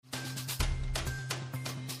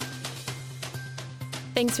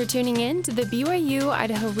Thanks for tuning in to the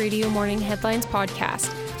BYU-Idaho Radio Morning Headlines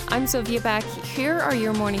podcast. I'm Sophia Beck. Here are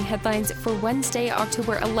your morning headlines for Wednesday,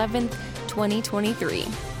 October 11th, 2023.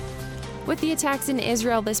 With the attacks in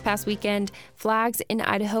Israel this past weekend, flags in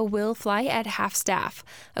Idaho will fly at half-staff.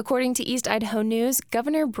 According to East Idaho News,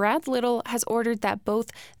 Governor Brad Little has ordered that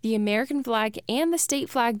both the American flag and the state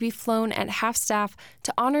flag be flown at half-staff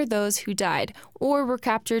to honor those who died or were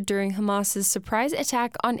captured during Hamas's surprise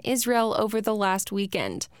attack on Israel over the last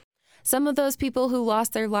weekend. Some of those people who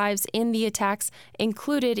lost their lives in the attacks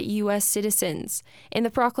included U.S. citizens. In the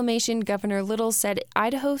proclamation, Governor Little said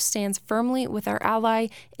Idaho stands firmly with our ally,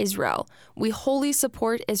 Israel. We wholly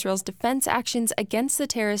support Israel's defense actions against the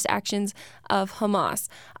terrorist actions of Hamas.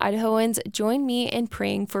 Idahoans, join me in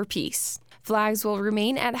praying for peace. Flags will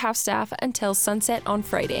remain at half-staff until sunset on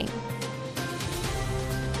Friday.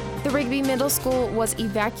 The Rigby Middle School was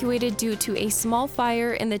evacuated due to a small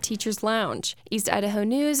fire in the teacher's lounge. East Idaho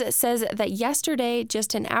News says that yesterday,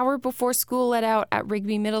 just an hour before school let out at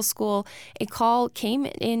Rigby Middle School, a call came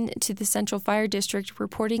in to the Central Fire District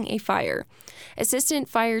reporting a fire. Assistant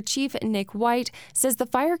Fire Chief Nick White says the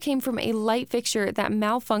fire came from a light fixture that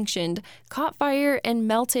malfunctioned, caught fire, and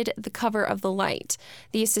melted the cover of the light.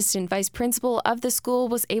 The assistant vice principal of the school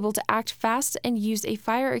was able to act fast and used a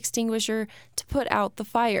fire extinguisher to put out the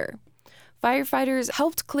fire. Firefighters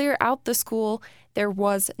helped clear out the school. There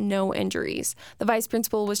was no injuries. The vice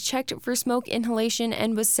principal was checked for smoke inhalation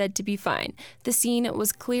and was said to be fine. The scene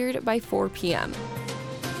was cleared by 4 p.m.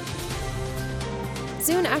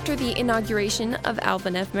 Soon after the inauguration of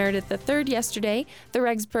Alvin F Meredith III yesterday, the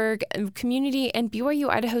Rexburg community and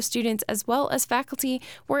BYU-Idaho students as well as faculty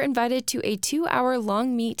were invited to a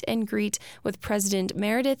 2-hour-long meet and greet with President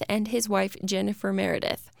Meredith and his wife Jennifer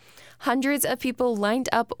Meredith. Hundreds of people lined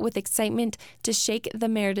up with excitement to shake the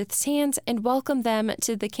Meredith's hands and welcome them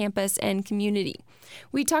to the campus and community.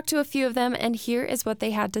 We talked to a few of them, and here is what they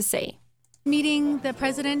had to say. Meeting the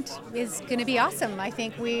president is going to be awesome. I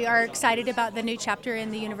think we are excited about the new chapter in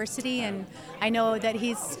the university, and I know that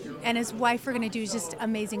he's and his wife are going to do just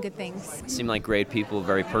amazing good things. Seem like great people,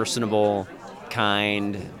 very personable,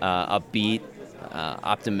 kind, upbeat.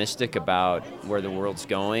 Optimistic about where the world's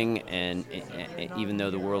going, and even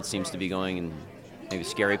though the world seems to be going in maybe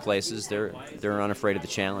scary places, they're unafraid of the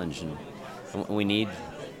challenge, and we need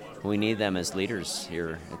them as leaders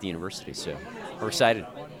here at the university. So we're excited.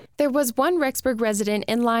 There was one Rexburg resident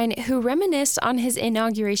in line who reminisced on his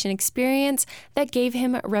inauguration experience that gave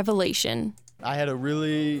him revelation. I had a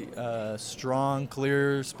really strong,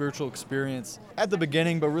 clear spiritual experience at the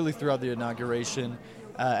beginning, but really throughout the inauguration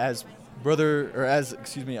as Elder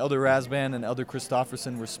Razban and Elder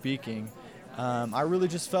Christofferson were speaking. I really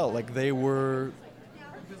just felt like they were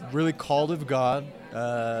really called of God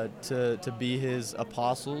to be his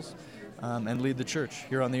apostles and lead the church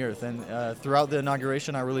here on the earth. And throughout the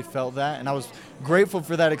inauguration, I really felt that, and I was grateful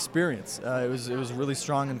for that experience. It was really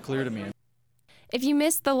strong and clear to me. If you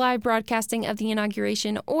missed the live broadcasting of the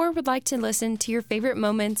inauguration or would like to listen to your favorite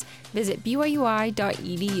moments, visit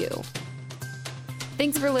byui.edu.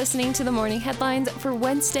 Thanks for listening to the morning headlines for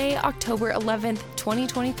Wednesday, October 11th,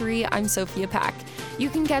 2023. I'm Sophia Pack. You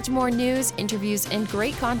can catch more news, interviews, and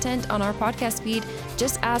great content on our podcast feed.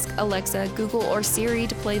 Just ask Alexa, Google, or Siri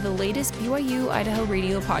to play the latest BYU-Idaho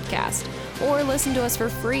radio podcast. Or listen to us for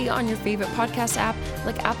free on your favorite podcast app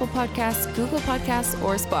like Apple Podcasts, Google Podcasts,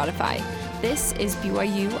 or Spotify. This is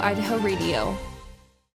BYU-Idaho Radio.